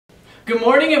Good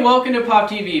morning and welcome to Pop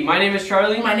TV. My name is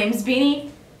Charlie. My name is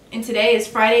Beanie, and today is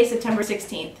Friday, September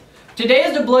 16th. Today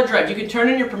is the blood drive. You can turn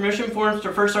in your permission forms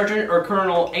to First Sergeant or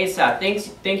Colonel ASAP.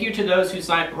 Thank you to those who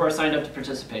are signed up to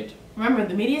participate. Remember,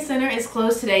 the Media Center is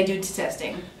closed today due to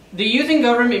testing. The Youth and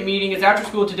Government meeting is after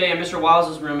school today in Mr.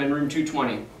 Wiles' room in room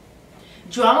 220.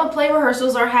 Drama play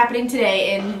rehearsals are happening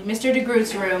today in Mr.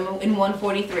 DeGroot's room in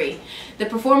 143. The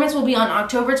performance will be on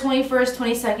October 21st,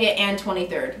 22nd, and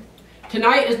 23rd.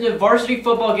 Tonight is the varsity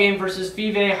football game versus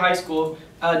Vevey High School.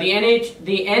 The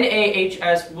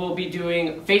NAHS will be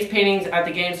doing face paintings at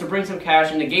the game, so bring some cash,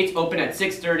 and the gates open at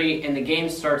 6:30 and the game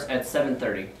starts at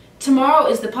 7:30. Tomorrow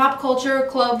is the Pop Culture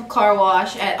Club Car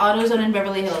Wash at AutoZone in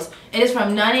Beverly Hills. It is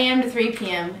from 9 a.m. to 3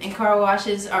 p.m. and car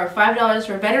washes are $5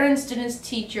 for veterans, students,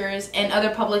 teachers, and other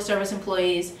public service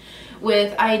employees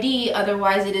with ID.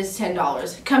 Otherwise, it is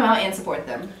 $10. Come out and support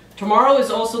them. Tomorrow is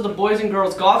also the boys and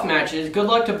girls golf matches. Good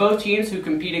luck to both teams who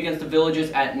compete against the Villages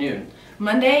at noon.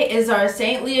 Monday is our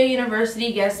St. Leo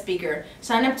University guest speaker.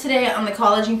 Sign up today on the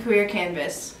College and Career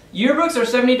Canvas. Yearbooks are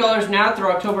 $70 now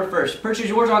through October 1st. Purchase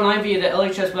yours online via the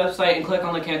LHS website and click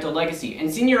on Lecanto Legacy.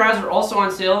 And senior eyes are also on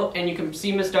sale, and you can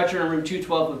see Miss Dutcher in room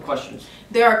 212 with questions.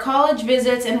 There are college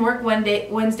visits and work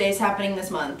Wednesdays happening this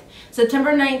month.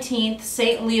 September 19th,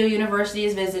 St. Leo University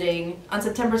is visiting. On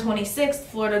September 26th,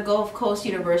 Florida Gulf Coast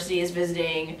University is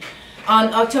visiting.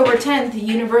 On October 10th, the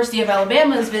University of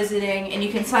Alabama is visiting, and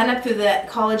you can sign up through the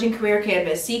College and Career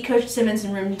Canvas. See Coach Simmons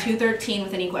in room 213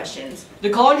 with any questions.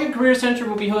 The College and Career Center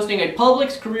will be hosting a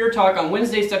Publix Career Talk on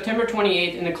Wednesday, September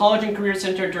 28th in the College and Career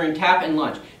Center during TAP and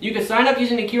lunch. You can sign up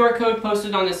using the QR code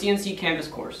posted on the CNC Canvas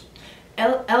course.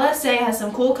 LSA has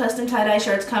some cool custom tie-dye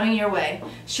shirts coming your way.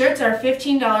 Shirts are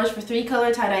 $15 for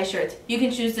 3-color tie-dye shirts. You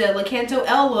can choose the Lecanto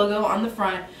L logo on the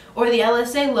front or the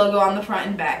LSA logo on the front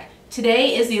and back.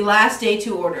 Today is the last day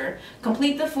to order.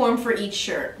 Complete the form for each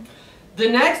shirt. The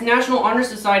next National Honor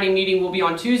Society meeting will be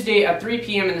on Tuesday at 3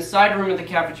 p.m. in the side room of the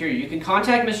cafeteria. You can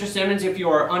contact Mr. Simmons if you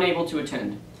are unable to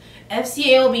attend.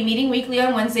 FCA will be meeting weekly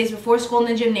on Wednesdays before school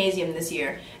in the gymnasium this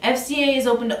year. FCA is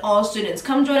open to all students.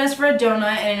 Come join us for a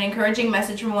donut and an encouraging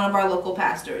message from one of our local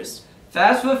pastors.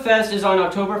 FAFSA Fest is on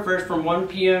October 1st from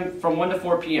 1 to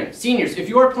 4 p.m. Seniors, if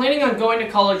you are planning on going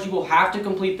to college, you will have to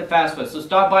complete the FAFSA, so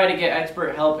stop by to get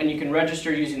expert help and you can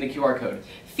register using the QR code.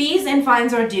 Fees and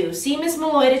fines are due. See Ms.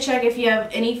 Malloy to check if you have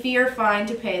any fee or fine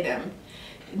to pay them.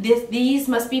 These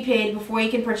must be paid before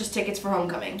you can purchase tickets for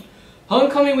homecoming.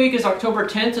 Homecoming week is October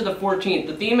 10th to the 14th.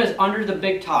 The theme is Under the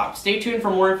Big Top. Stay tuned for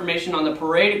more information on the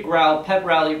parade, growl, pep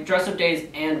rally, dress-up days,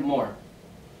 and more.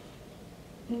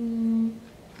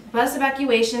 Bus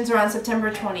evacuations are on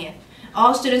September 20th.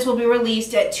 All students will be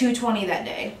released at 2:20 that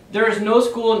day. There is no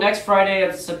school next Friday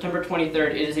of September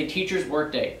 23rd. It is a teacher's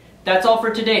work day. That's all for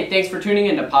today. Thanks for tuning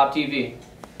in to Pop TV.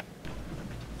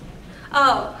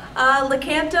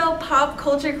 Lecanto Pop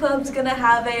Culture Club's gonna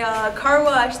have a car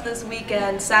wash this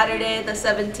weekend, Saturday the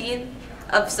 17th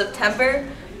of September.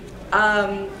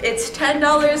 It's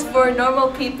 $10 for normal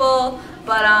people,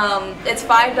 but it's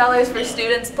 $5 for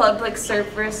students, public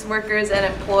service workers, and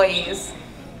employees.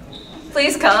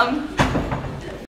 Please come.